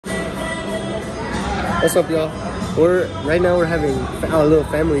What's up, y'all? Right now we're having a little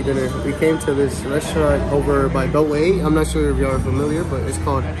family dinner. We came to this restaurant over by Beltway. I'm not sure if y'all are familiar, but it's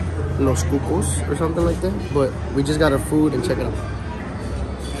called Los Cucos or something like that. But we just got our food and check it out.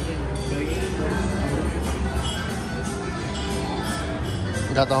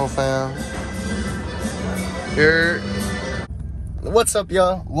 Got the whole fam here. What's up,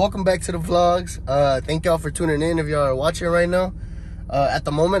 y'all? Welcome back to the vlogs. Thank y'all for tuning in if y'all are watching right now. At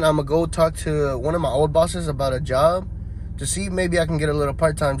the moment, I'm gonna go talk to one of my old bosses about a job to see if maybe I can get a little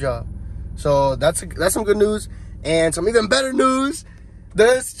part-time job. So that's some good news. And some even better news,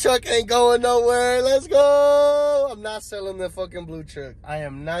 this truck ain't going nowhere. Let's go. I'm not selling the fucking blue truck. I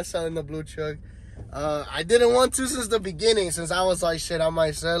am not selling the blue truck. I didn't want to since the beginning, since I was like, shit, I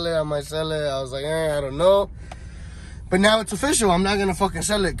might sell it. I was like, I don't know. But now it's official. I'm not gonna fucking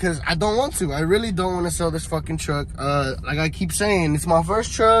sell it because I don't want to. I really don't want to sell this fucking truck. Like I keep saying, it's my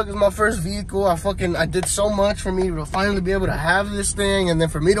first truck. It's my first vehicle. I did so much for me to finally be able to have this thing, and then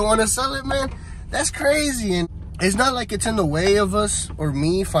for me to want to sell it, man, that's crazy. And it's not like it's in the way of us or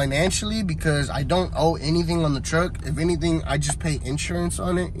me financially because I don't owe anything on the truck. If anything, I just pay insurance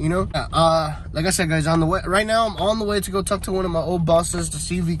on it, you know? Like I said, guys, right now I'm on the way to go talk to one of my old bosses to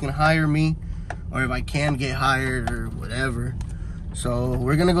see if he can hire me or if I can get hired or whatever. So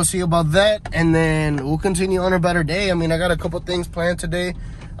we're gonna go see about that, and then we'll continue on about our day. I mean, I got a couple things planned today.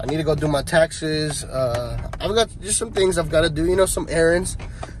 I need to go do my taxes. I've got just some things I've got to do, you know, some errands.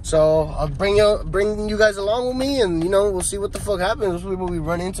 So I'll bring you guys along with me, and you know, we'll see what the fuck happens. We'll see what we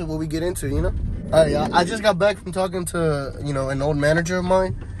run into, what we get into, you know. All right, y'all. I just got back from talking to, you know, an old manager of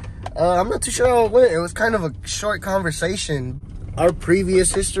mine. I'm not too sure how it went. It was kind of a short conversation. Our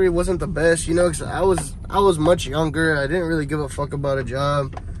previous history wasn't the best, you know, because I was much younger. I didn't really give a fuck about a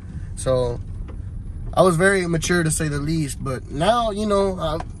job. So I was very immature, to say the least. But now, you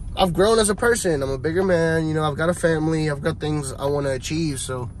know, I've grown as a person. I'm a bigger man. You know, I've got a family. I've got things I want to achieve.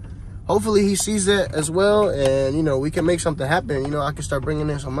 So hopefully he sees that as well. And, you know, we can make something happen. You know, I can start bringing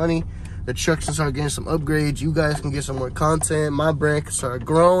in some money. The truck can start getting some upgrades. You guys can get some more content. My brand can start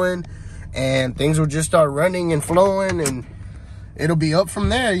growing. And things will just start running and flowing. And it'll be up from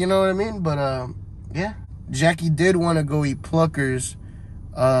there, you know what I mean? But, yeah. Jackie did want to go eat Pluckers.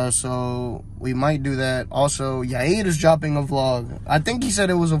 So we might do that. Also, Yair is dropping a vlog. I think he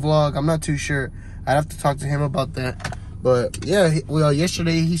said it was a vlog. I'm not too sure. I'd have to talk to him about that. But, yeah,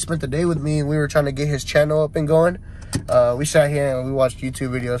 yesterday he spent the day with me, and we were trying to get his channel up and going. We sat here and we watched YouTube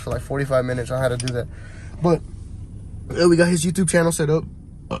videos for like 45 minutes on how to do that. But, yeah, we got his YouTube channel set up.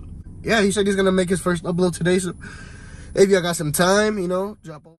 Yeah, he said he's going to make his first upload today, so if y'all got some time, you know,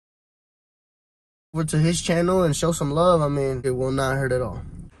 drop over to his channel and show some love. I mean, it will not hurt at all.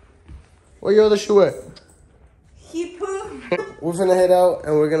 Where your other shoe at? He pooped. We're finna head out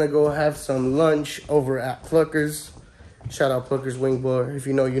and we're gonna go have some lunch over at Pluckers. Shout out Pluckers Wing Bar. If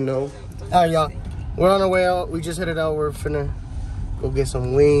you know, you know. All right, y'all. We're on our way out. We just headed out. We're finna go get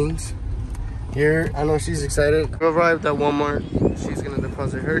some wings. Here, I know she's excited. We arrived at Walmart. She's gonna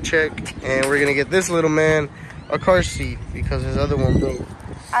deposit her check, and we're gonna get this little man a car seat because his other one broke.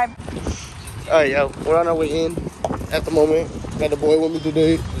 Alright, yo, we're on our way in at the moment. Got the boy with me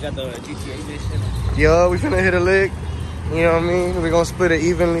today. We got the GTA edition. Yo, we finna hit a lick. You know what I mean? We're gonna split it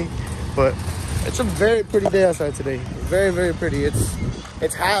evenly. But it's a very pretty day outside today. Very, very pretty.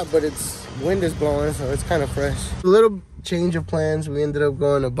 It's hot, but it's wind is blowing, so it's kind of fresh. A little change of plans. We ended up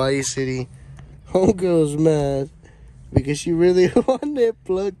going to Bayou City. Homegirl's mad because she really wanted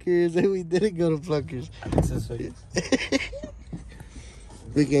Pluckers, and we didn't go to Pluckers.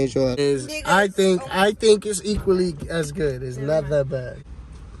 We can't show it. I think it's equally as good. It's not that bad.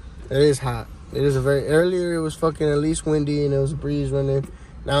 It is hot. It is earlier it was fucking at least windy and there was a breeze running.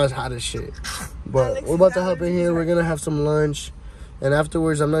 Now it's hot as shit. But we're about to hop in here. We're gonna have some lunch. And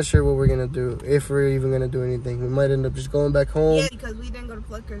afterwards, I'm not sure what we're gonna do. If we're even gonna do anything. We might end up just going back home. Yeah, because we didn't go to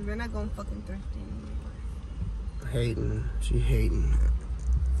Pluckers. We're not going fucking thirsty anymore. Hating. She hating.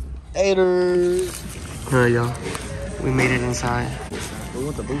 Haters. Alright, y'all. We made it inside. We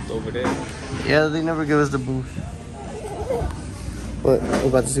want the booth over there. Yeah, they never give us the booth. But we're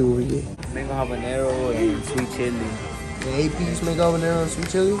about to see what we get. Mango habanero and sweet chili. The 8-piece mango habanero and sweet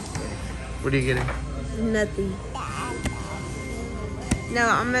chili? What are you getting? Nothing. No,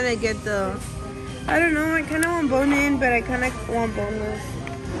 I'm gonna get the, I don't know, I kind of want bone-in, but I kind of want boneless.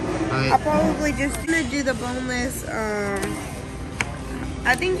 I'll probably just gonna do the boneless,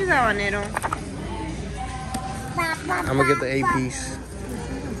 I think just habanero. I'm gonna get the 8-piece.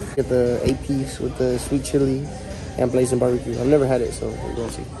 Get the 8-piece with the sweet chili and blazing barbecue. I've never had it, so we're gonna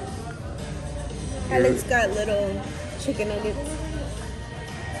see. Alex got little chicken nuggets.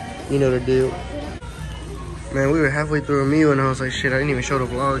 You know the deal. Man, we were halfway through a meal and I was like, shit, I didn't even show the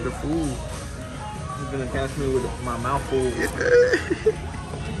vlog the food. You're gonna catch me with my mouth full.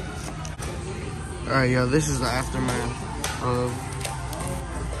 Alright, yo, this is the aftermath of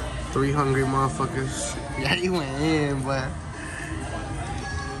 3 hungry motherfuckers. Yeah, he went in, but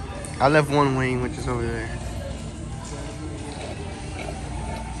I left one wing, which is over there.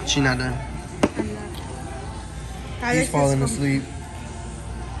 She not done. He's falling asleep.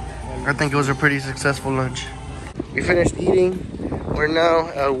 I think it was a pretty successful lunch. We finished eating. We're now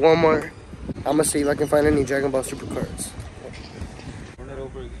at Walmart. I'm gonna see if I can find any Dragon Ball Super cards.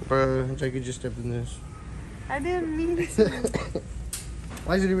 Bro, Jackie just stepped in this. I didn't mean to.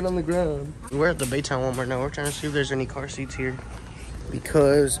 Why is it even on the ground? We're at the Baytown Walmart now. We're trying to see if there's any car seats here.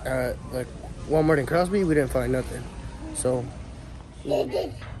 Because at like Walmart in Crosby, we didn't find nothing. So,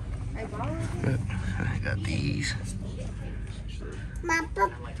 I got these.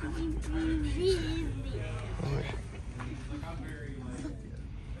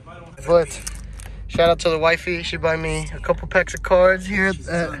 But shout out to the wifey. She bought me a couple packs of cards here at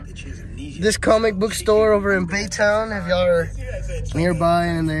this comic book store over in Baytown. If y'all are nearby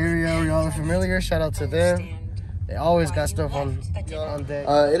and in the area or y'all are familiar, shout out to them. They always got stuff on deck.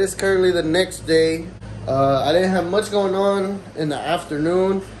 It is currently the next day. I didn't have much going on in the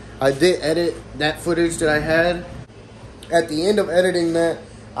afternoon. I did edit that footage that I had. At the end of editing that,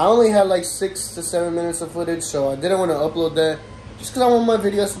 I only had like 6 to 7 minutes of footage, so I didn't want to upload that just because I want my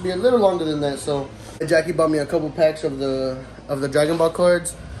videos to be a little longer than that. So Jackie bought me a couple packs of the Dragon Ball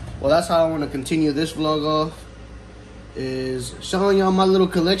cards. Well, that's how I want to continue this vlog off, is showing y'all my little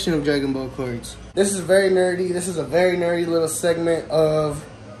collection of Dragon Ball cards. This is very nerdy. This is a very nerdy little segment of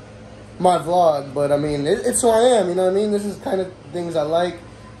my vlog, but I mean, it's who I am, you know what I mean? This is kind of things I like.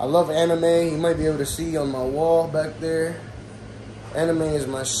 I love anime. You might be able to see on my wall back there. Anime is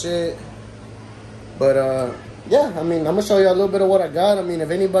my shit. But yeah, I mean, I'm gonna show you a little bit of what I got. I mean, if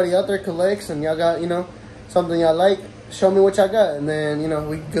anybody out there collects and y'all got, you know, something y'all like, show me what y'all got, and then, you know,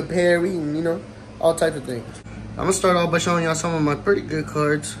 we can compare, we can, you know, all types of things. I'm gonna start off by showing y'all some of my pretty good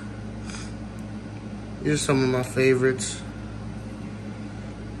cards. Here's some of my favorites.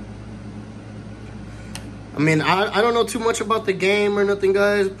 I mean, I don't know too much about the game or nothing,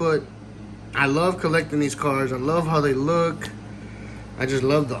 guys, but I love collecting these cards. I love how they look. I just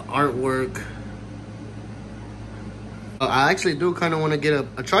love the artwork. I actually do kind of want to get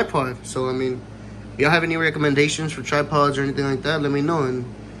a tripod. So, I mean, if y'all have any recommendations for tripods or anything like that, let me know, and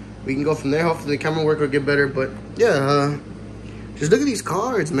we can go from there. Hopefully the camera work will get better. But yeah, just look at these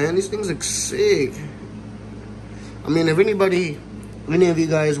cards, man. These things look sick. I mean, if any of you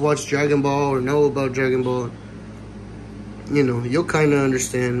guys watch Dragon Ball or know about Dragon Ball, you know, you'll kind of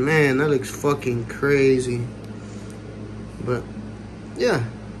understand. Man, that looks fucking crazy. But yeah,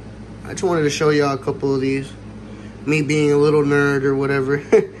 I just wanted to show y'all a couple of these. Me being a little nerd or whatever.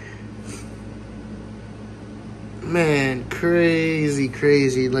 Man, crazy,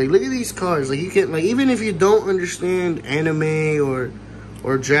 crazy. Like, look at these cards. Like, you can't, like, even if you don't understand anime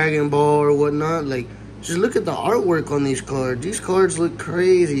or Dragon Ball or whatnot, like, just look at the artwork on these cards. These cards look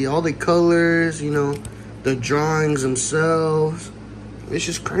crazy. All the colors, you know, the drawings themselves. It's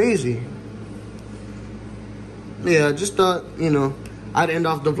just crazy. Yeah, I just thought, you know, I'd end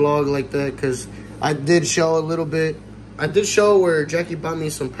off the vlog like that, because I did show a little bit. I did show where Jackie bought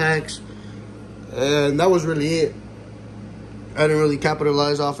me some packs, and that was really it. I didn't really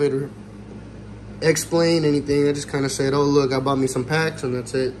capitalize off it or explain anything. I just kind of said, oh, look, I bought me some packs, and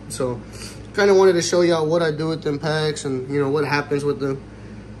that's it. So, kind of wanted to show y'all what I do with them packs and, you know, what happens with them.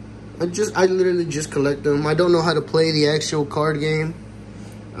 I literally just collect them. I don't know how to play the actual card game.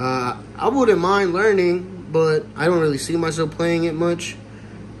 I wouldn't mind learning, but I don't really see myself playing it much.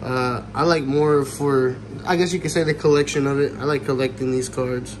 I like more for, I guess you could say, the collection of it. I like collecting these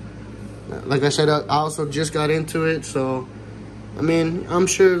cards. Like I said, I also just got into it, so, I mean, I'm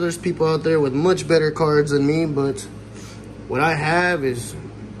sure there's people out there with much better cards than me, but what I have is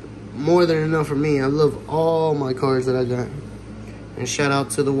more than enough for me. I love all my cards that I got. And shout out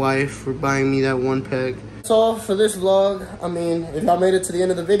to the wife for buying me that one pack. That's all for this vlog. I mean, if y'all made it to the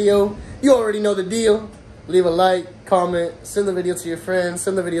end of the video, you already know the deal. Leave a like, comment, send the video to your friends,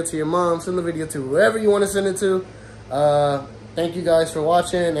 send the video to your mom, send the video to whoever you want to send it to. Thank you guys for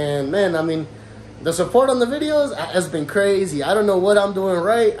watching. And man, I mean, the support on the videos has been crazy. I don't know what I'm doing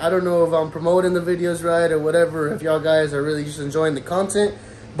right. I don't know if I'm promoting the videos right or whatever, if y'all guys are really just enjoying the content.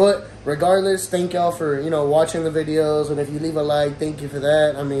 But regardless, thank y'all for, you know, watching the videos. And if you leave a like, thank you for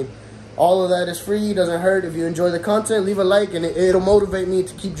that. I mean, all of that is free. Doesn't hurt. If you enjoy the content, leave a like, and it'll motivate me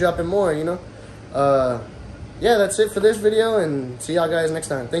to keep dropping more, you know. Yeah, that's it for this video, and see y'all guys next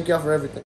time. Thank y'all for everything.